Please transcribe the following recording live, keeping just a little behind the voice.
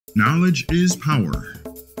Knowledge is power,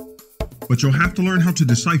 but you'll have to learn how to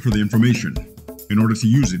decipher the information in order to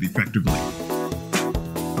use it effectively.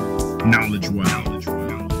 Knowledge well.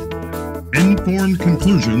 Informed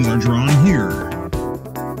conclusions are drawn here.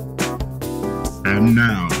 And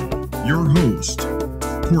now, your host,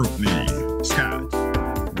 Courtney Scott.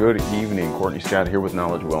 Good evening, Courtney Scott here with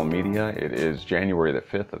Knowledge Well Media. It is January the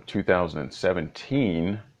 5th of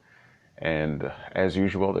 2017. And as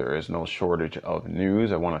usual, there is no shortage of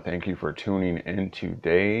news. I want to thank you for tuning in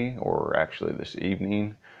today, or actually this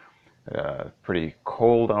evening. Pretty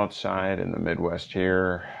cold outside in the Midwest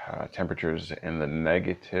here. Temperatures in the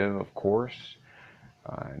negative, of course.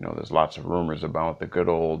 I know there's lots of rumors about the good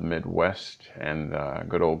old Midwest and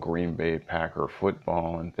good old Green Bay Packer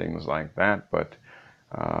football and things like that, but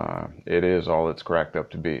it is all it's cracked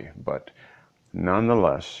up to be. But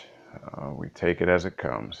nonetheless, we take it as it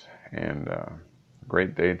comes. And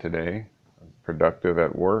great day today, productive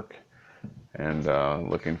at work, and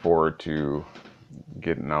looking forward to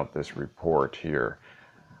getting out this report here.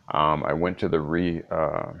 I went to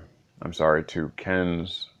to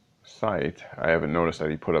Ken's site. I haven't noticed that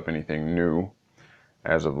he put up anything new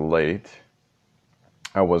as of late.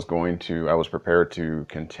 I was prepared to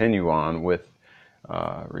continue on with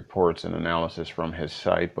reports and analysis from his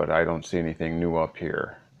site, but I don't see anything new up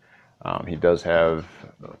here. He does have,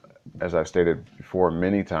 as I've stated before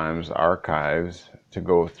many times, archives to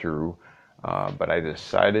go through, but I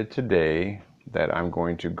decided today that I'm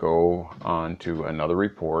going to go on to another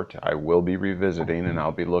report. I will be revisiting, and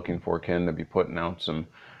I'll be looking for Ken to be putting out some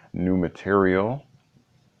new material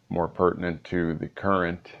more pertinent to the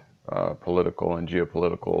current political and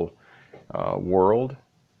geopolitical world.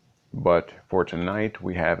 But for tonight,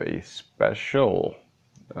 we have a special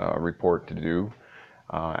report to do.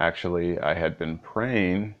 Actually, I had been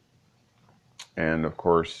praying and, of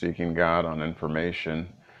course, seeking God on information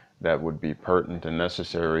that would be pertinent and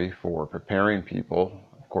necessary for preparing people.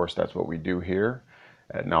 Of course, that's what we do here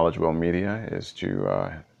at Knowledge Well Media, is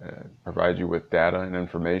to provide you with data and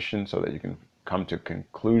information so that you can come to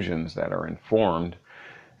conclusions that are informed.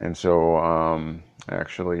 And so,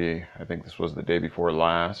 actually, I think this was the day before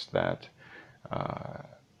last that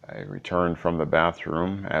I returned from the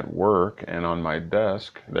bathroom at work, and on my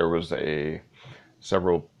desk there was a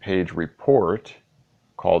several-page report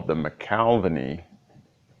called the McAlvany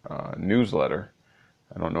newsletter.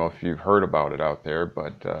 I don't know if you've heard about it out there,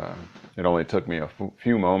 but it only took me a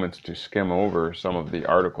few moments to skim over some of the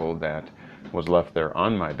article that was left there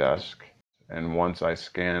on my desk. And once I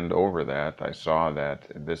scanned over that, I saw that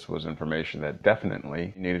this was information that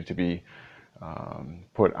definitely needed to be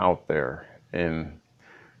put out there in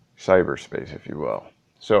cyberspace, if you will.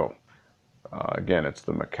 So, again, it's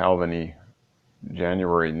the McAlvany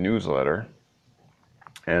January newsletter.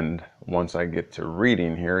 And once I get to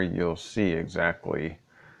reading here, you'll see exactly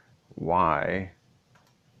why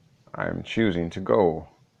I'm choosing to go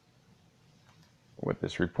with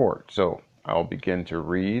this report. So I'll begin to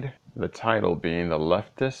read, the title being "The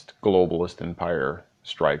Leftist Globalist Empire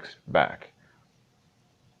Strikes Back."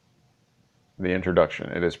 The introduction.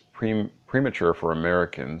 It is premature for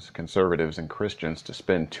Americans, conservatives, and Christians to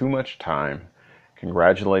spend too much time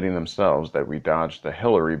congratulating themselves that we dodged the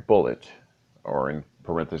Hillary bullet, or in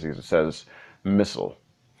parentheses it says missile,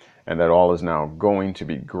 and that all is now going to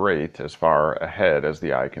be great as far ahead as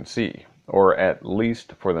the eye can see, or at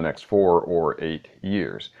least for the next 4 or 8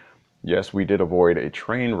 years. Yes, we did avoid a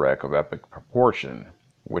train wreck of epic proportion,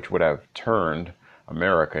 which would have turned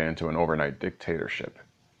America into an overnight dictatorship.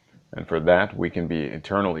 And for that, we can be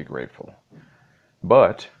eternally grateful.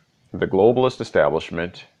 But the globalist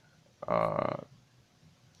establishment, it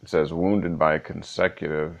says, wounded by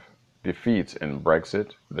consecutive defeats in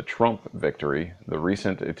Brexit, the Trump victory, the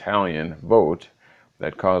recent Italian vote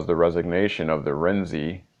that caused the resignation of the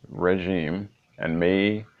Renzi regime, and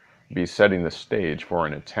may be setting the stage for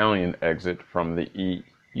an Italian exit from the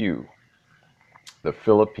EU, the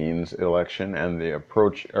Philippines election, and the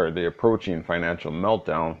approaching financial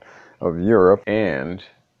meltdown of Europe, and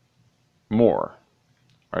more,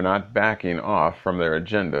 are not backing off from their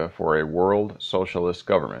agenda for a world socialist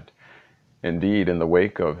government. Indeed, in the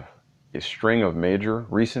wake of a string of major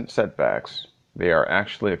recent setbacks, they are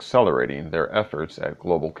actually accelerating their efforts at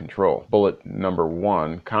global control. Bullet number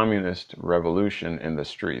 1, Communist Revolution in the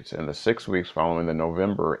Streets. In the 6 weeks following the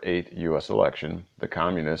November 8 U.S. election, the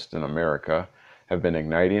communists in America have been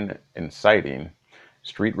inciting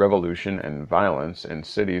street revolution and violence in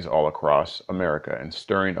cities all across America, and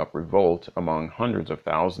stirring up revolt among hundreds of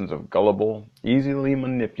thousands of gullible, easily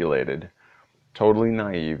manipulated, totally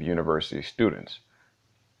naive university students.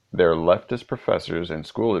 Their leftist professors and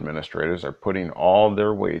school administrators are putting all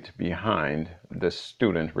their weight behind this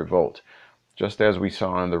student revolt, just as we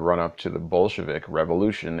saw in the run-up to the Bolshevik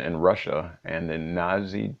Revolution in Russia and in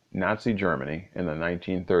Nazi Germany in the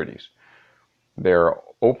 1930s. They are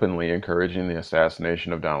openly encouraging the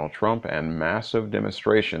assassination of Donald Trump and massive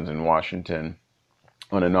demonstrations in Washington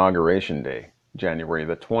on Inauguration Day, January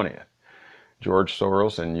the 20th. George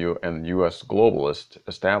Soros and the U.S. globalist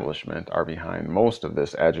establishment are behind most of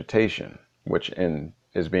this agitation, which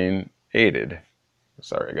is being aided.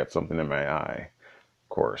 Sorry, I got something in my eye. Of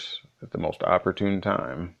course, at the most opportune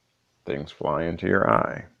time, things fly into your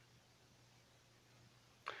eye.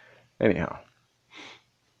 Anyhow,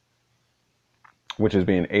 which is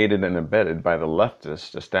being aided and abetted by the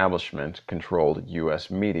leftist establishment-controlled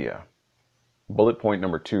U.S. media. Bullet point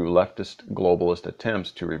number 2, leftist globalist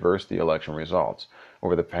attempts to reverse the election results.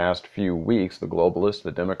 Over the past few weeks, the globalists,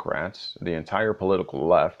 the Democrats, the entire political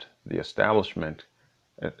left, the establishment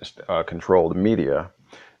controlled media,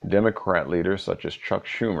 Democrat leaders such as Chuck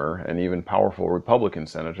Schumer, and even powerful Republican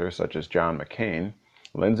senators such as John McCain,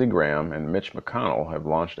 Lindsey Graham, and Mitch McConnell have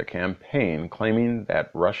launched a campaign claiming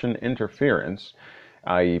that Russian interference,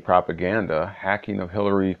 i.e. propaganda, hacking of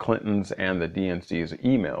Hillary Clinton's and the DNC's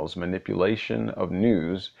emails, manipulation of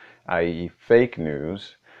news, i.e. fake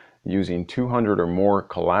news, using 200 or more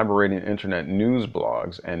collaborating internet news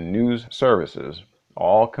blogs and news services,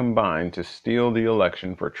 all combined to steal the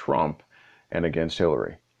election for Trump and against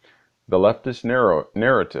Hillary. The leftist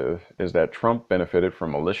narrative is that Trump benefited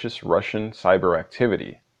from malicious Russian cyber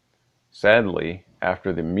activity. Sadly,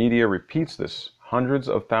 after the media repeats this hundreds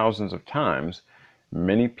of thousands of times,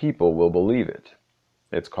 many people will believe it.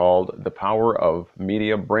 It's called the power of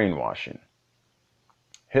media brainwashing.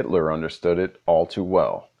 Hitler understood it all too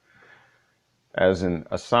well. As an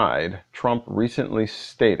aside, Trump recently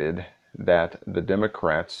stated that the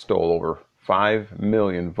Democrats stole over 5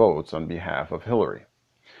 million votes on behalf of Hillary.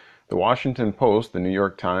 The Washington Post, the New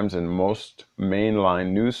York Times, and most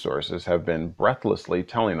mainline news sources have been breathlessly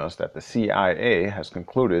telling us that the CIA has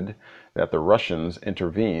concluded that the Russians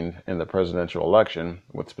intervened in the presidential election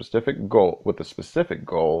with the specific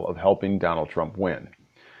goal of helping Donald Trump win.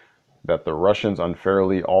 That the Russians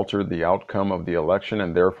unfairly altered the outcome of the election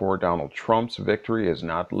and therefore Donald Trump's victory is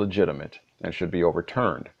not legitimate and should be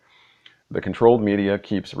overturned. The controlled media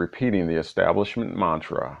keeps repeating the establishment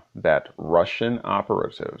mantra that Russian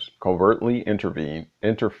operatives covertly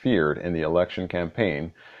interfered in the election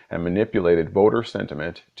campaign and manipulated voter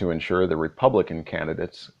sentiment to ensure the Republican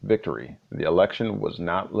candidate's victory. The election was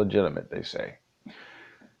not legitimate, they say.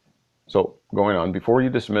 So, going on, before you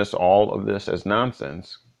dismiss all of this as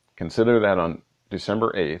nonsense, consider that on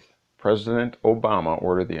December 8th, President Obama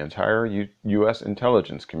ordered the entire U.S.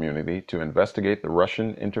 intelligence community to investigate the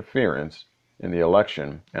Russian interference in the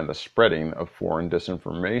election and the spreading of foreign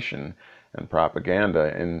disinformation and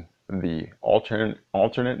propaganda in the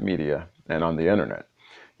alternate media and on the internet.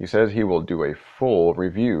 He says he will do a full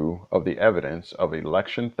review of the evidence of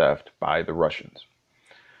election theft by the Russians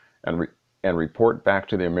and report back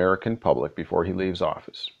to the American public before he leaves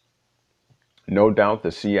office. No doubt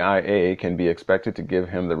the CIA can be expected to give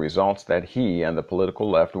him the results that he and the political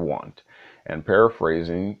left want. And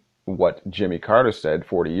paraphrasing what Jimmy Carter said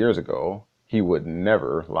 40 years ago, he would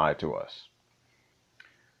never lie to us.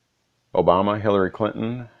 Obama, Hillary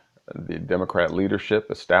Clinton, the Democrat leadership,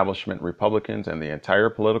 establishment Republicans, and the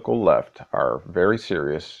entire political left are very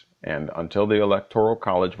serious and until the Electoral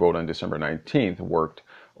College vote on December 19th worked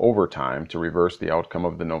overtime to reverse the outcome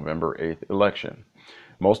of the November 8th election.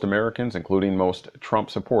 Most Americans, including most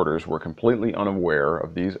Trump supporters, were completely unaware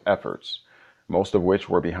of these efforts, most of which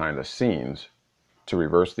were behind the scenes, to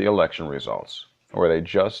reverse the election results, or they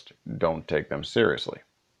just don't take them seriously.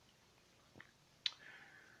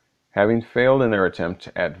 Having failed in their attempt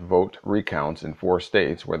at vote recounts in 4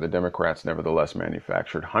 states where the Democrats nevertheless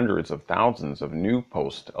manufactured hundreds of thousands of new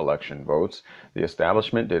post-election votes, the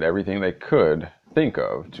establishment did everything they could think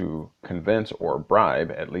of to convince or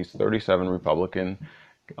bribe at least 37 Republican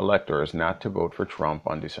electors not to vote for Trump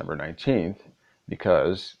on December 19th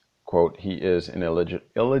because, quote, he is an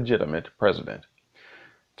illegitimate president.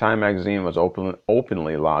 Time magazine was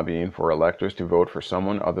openly lobbying for electors to vote for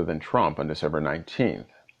someone other than Trump on December 19th.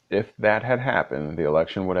 If that had happened, the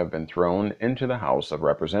election would have been thrown into the House of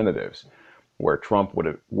Representatives, where Trump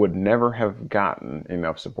would never have gotten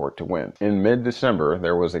enough support to win. In mid-December,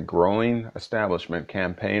 there was a growing establishment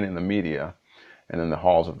campaign in the media and in the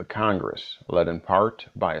halls of the Congress, led in part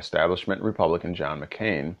by establishment Republican John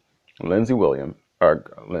McCain, Lindsey Graham,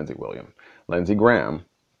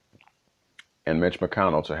 and Mitch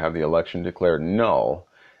McConnell to have the election declared null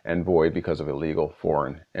and void because of illegal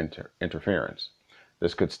foreign interference.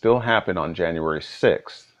 This could still happen on January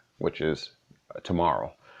 6th, which is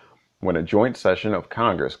tomorrow, when a joint session of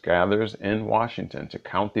Congress gathers in Washington to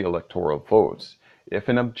count the electoral votes. If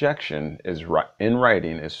an objection in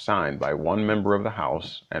writing is signed by one member of the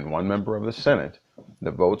House and one member of the Senate,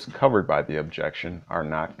 the votes covered by the objection are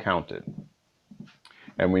not counted.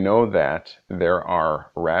 And we know that there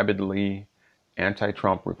are rabidly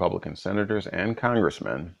anti-Trump Republican senators and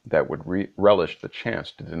congressmen that would relish the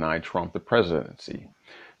chance to deny Trump the presidency.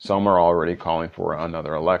 Some are already calling for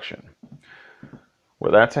another election.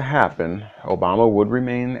 Were that to happen, Obama would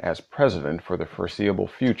remain as president for the foreseeable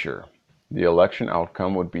future. The election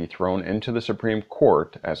outcome would be thrown into the Supreme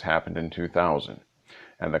Court, as happened in 2000,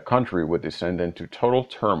 and the country would descend into total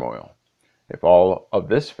turmoil. If all of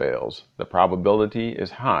this fails, the probability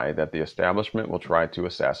is high that the establishment will try to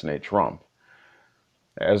assassinate Trump,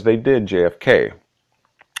 as they did JFK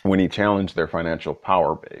when he challenged their financial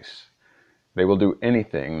power base. They will do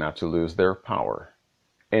anything not to lose their power.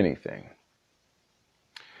 Anything.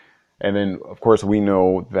 And then, of course, we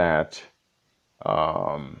know that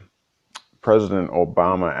President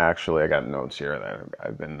Obama, actually, I got notes here that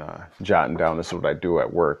I've been jotting down. This is what I do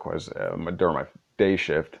at work. During my day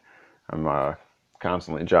shift, I'm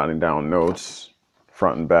constantly jotting down notes,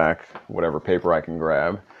 front and back, whatever paper I can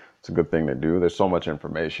grab. It's a good thing to do. There's so much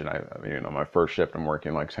information. I mean, my first shift, I'm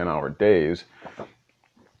working like 10-hour days.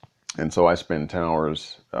 And so I spend 10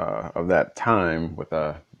 hours of that time with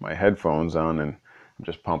my headphones on, and I'm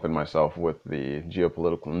just pumping myself with the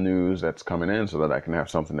geopolitical news that's coming in so that I can have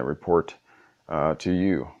something to report to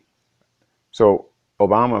you. So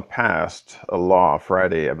Obama passed a law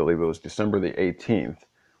Friday, I believe it was December the 18th,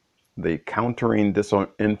 the Countering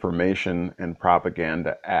Disinformation and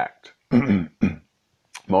Propaganda Act.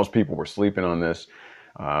 Most people were sleeping on this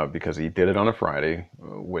because he did it on a Friday,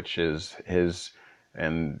 which is his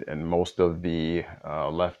and most of the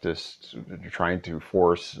leftists trying to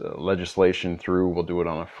force legislation through will do it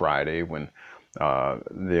on a Friday when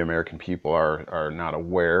the American people are not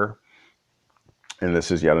aware. And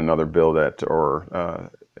this is yet another bill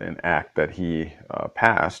an act that he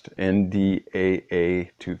passed,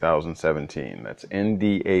 NDAA 2017. That's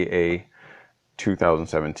NDAA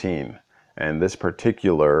 2017. And this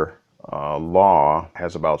particular law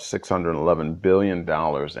has about $611 billion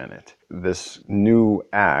in it. This new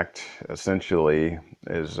act essentially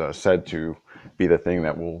is said to be the thing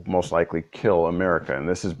that will most likely kill America. And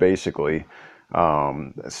this is basically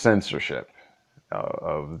censorship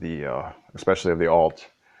of especially of the alt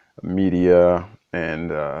media and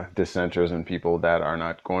dissenters and people that are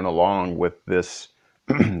not going along with this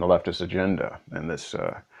the leftist agenda and this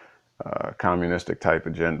communistic type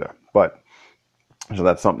agenda. So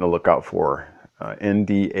that's something to look out for.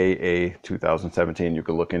 NDAA 2017. You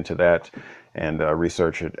can look into that and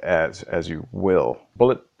research it as you will.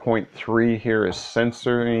 Bullet point 3 here is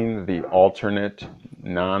censoring the alternate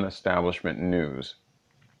non-establishment news.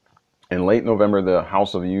 In late November, the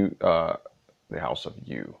House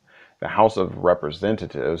of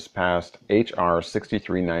Representatives passed H.R.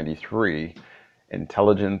 6393,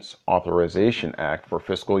 Intelligence Authorization Act for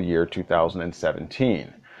fiscal year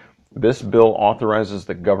 2017. This bill authorizes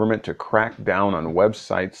the government to crack down on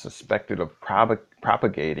websites suspected of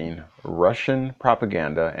propagating Russian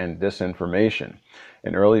propaganda and disinformation.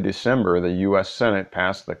 In early December, the U.S. Senate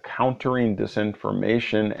passed the Countering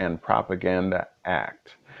Disinformation and Propaganda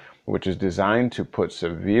Act, which is designed to put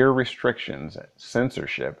severe restrictions,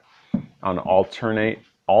 censorship, on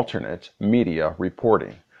alternate media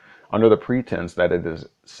reporting, under the pretense that it is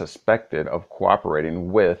suspected of cooperating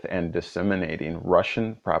with and disseminating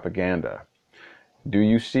Russian propaganda. Do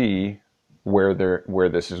you see where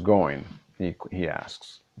this is going? He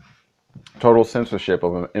asks. Total censorship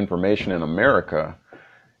of information in America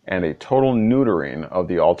and a total neutering of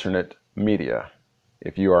the alternate media.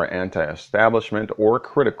 If you are anti-establishment or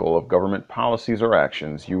critical of government policies or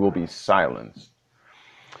actions, you will be silenced.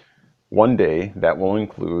 One day, that will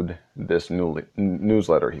include this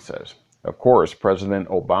newsletter, he says. Of course, President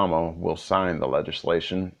Obama will sign the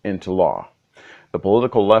legislation into law. The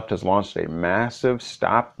political left has launched a massive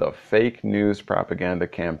Stop the Fake News propaganda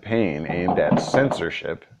campaign aimed at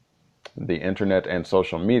censorship, the internet and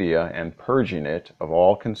social media, and purging it of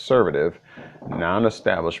all conservative,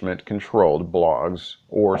 non-establishment controlled blogs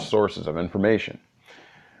or sources of information.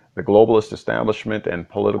 The globalist establishment and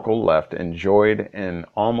political left enjoyed an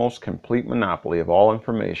almost complete monopoly of all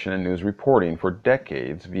information and news reporting for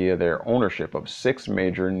decades via their ownership of 6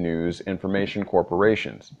 major news information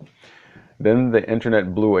corporations. Then the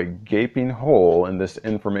internet blew a gaping hole in this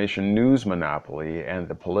information news monopoly, and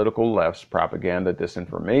the political left's propaganda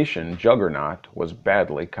disinformation juggernaut was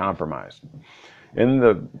badly compromised. In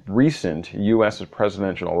the recent U.S.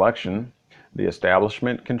 presidential election, the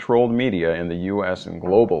establishment-controlled media in the U.S. and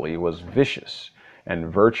globally was vicious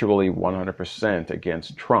and virtually 100%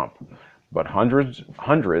 against Trump. But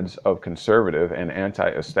hundreds of conservative and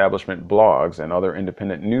anti-establishment blogs and other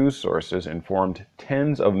independent news sources informed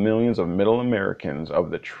tens of millions of middle Americans of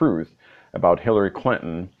the truth about Hillary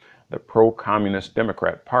Clinton, the pro-communist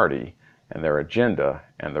Democrat Party, and their agenda,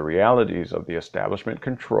 and the realities of the establishment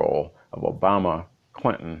control of Obama,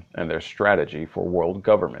 Clinton, and their strategy for world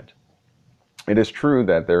government. It is true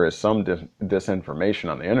that there is some disinformation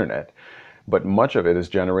on the internet, but much of it is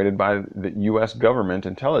generated by the U.S. government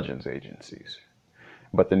intelligence agencies.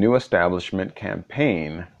 But the new establishment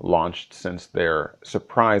campaign launched since their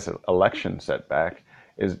surprise election setback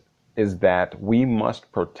is that we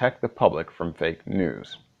must protect the public from fake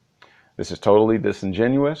news. This is totally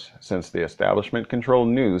disingenuous, since the establishment-controlled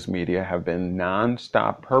news media have been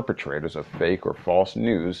non-stop perpetrators of fake or false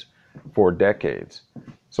news for decades.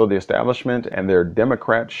 So the establishment and their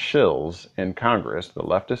Democrat shills in Congress, the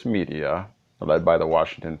leftist media, led by the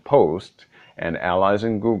Washington Post, and allies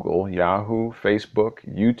in Google, Yahoo, Facebook,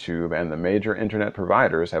 YouTube, and the major internet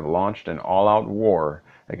providers have launched an all-out war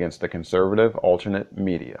against the conservative alternate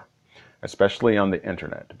media, especially on the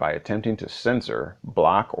internet, by attempting to censor,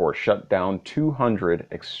 block, or shut down 200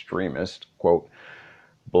 extremist, quote,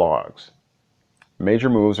 blogs. Major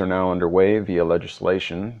moves are now underway via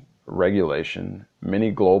legislation, regulation,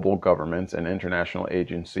 many global governments and international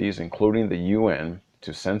agencies, including the UN,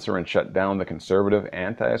 to censor and shut down the conservative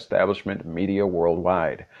anti-establishment media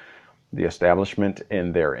worldwide. The establishment,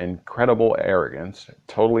 in their incredible arrogance,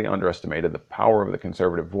 totally underestimated the power of the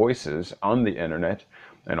conservative voices on the internet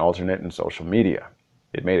and alternate and social media.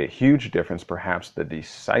 It made a huge difference, perhaps the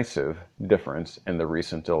decisive difference, in the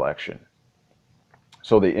recent election.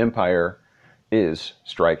 So the empire is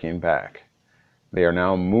striking back. They are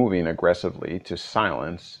now moving aggressively to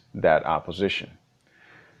silence that opposition.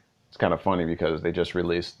 It's kind of funny because they just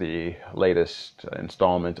released the latest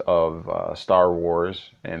installment of Star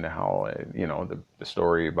Wars, and how, the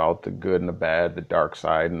story about the good and the bad, the dark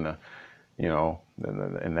side, and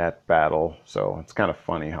in that battle. So it's kind of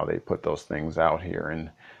funny how they put those things out here. And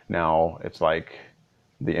now it's like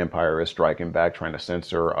the empire is striking back, trying to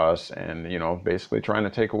censor us, and, basically trying to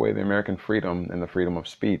take away the American freedom and the freedom of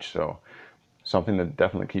speech. So something to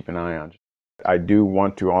definitely keep an eye on. I do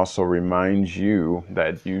want to also remind you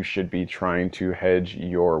that you should be trying to hedge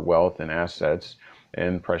your wealth and assets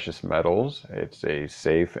in precious metals. It's a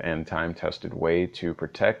safe and time-tested way to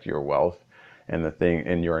protect your wealth and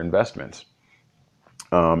in your investments.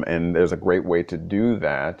 And there's a great way to do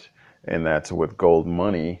that, and that's with Gold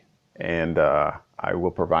Money. And I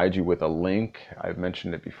will provide you with a link. I've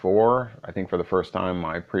mentioned it before, I think for the first time,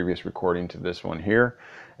 my previous recording to this one here.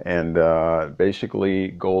 And basically,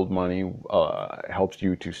 Gold Money helps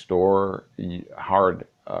you to store hard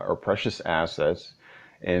or precious assets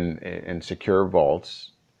in secure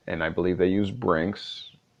vaults. And I believe they use Brinks.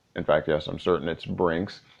 In fact, yes, I'm certain it's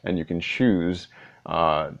Brinks. And you can choose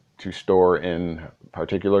to store in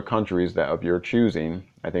particular countries that of your choosing.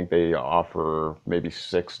 I think they offer maybe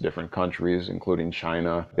 6 different countries, including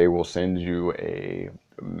China. They will send you a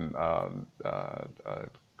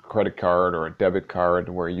credit card or a debit card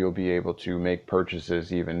where you'll be able to make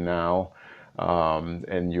purchases even now,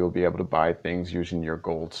 and you'll be able to buy things using your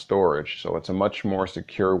gold storage. So it's a much more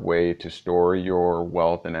secure way to store your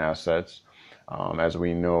wealth and assets. As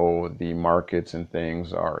we know, the markets and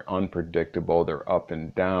things are unpredictable. They're up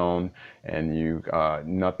and down, and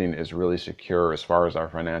nothing is really secure as far as our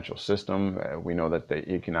financial system. We know that the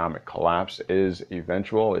economic collapse is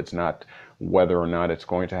eventual. It's not whether or not it's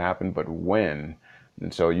going to happen, but when.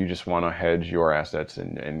 And so you just want to hedge your assets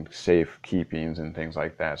in safe keepings and things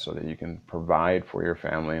like that, so that you can provide for your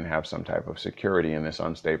family and have some type of security in this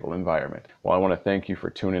unstable environment. Well, I want to thank you for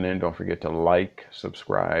tuning in. Don't forget to like,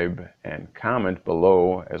 subscribe, and comment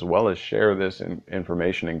below, as well as share this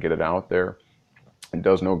information and get it out there. It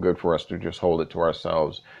does no good for us to just hold it to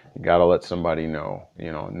ourselves. You got to let somebody know.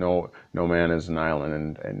 No man is an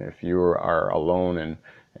island, and if you are alone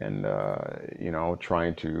and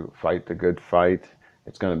trying to fight the good fight,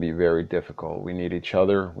 it's going to be very difficult. We need each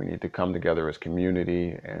other. We need to come together as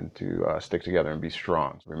community and to stick together and be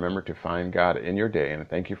strong. Remember to find God in your day, and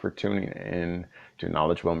thank you for tuning in to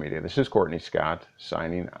Knowledge Well Media. This is Courtney Scott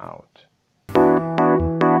signing out.